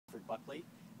Buckley,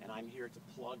 and I'm here to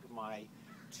plug my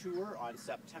tour on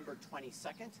September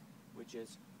 22nd, which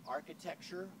is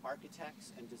Architecture,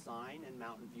 Architects, and Design in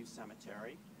Mountain View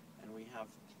Cemetery, and we have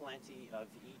plenty of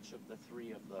each of the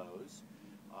three of those.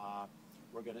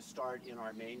 We're going to start in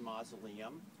our main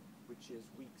mausoleum, which is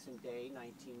Weeks and Day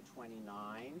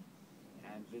 1929,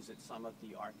 and visit some of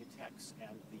the architects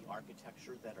and the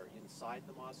architecture that are inside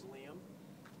the mausoleum.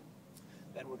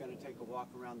 Then we're going to take a walk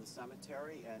around the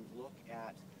cemetery and look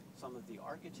at some of the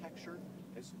architecture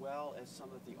as well as some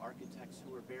of the architects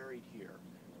who are buried here.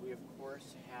 We of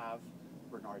course have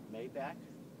Bernard Maybeck,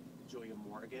 Julia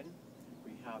Morgan,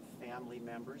 we have family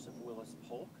members of Willis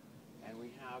Polk, and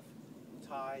we have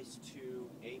ties to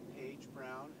A. Page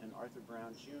Brown and Arthur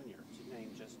Brown Jr., to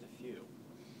name just a few.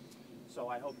 So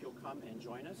I hope you'll come and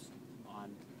join us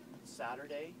on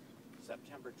Saturday,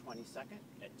 September 22nd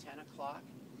at 10 o'clock,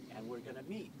 and we're going to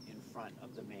meet in front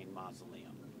of the main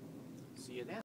mausoleum. See you then.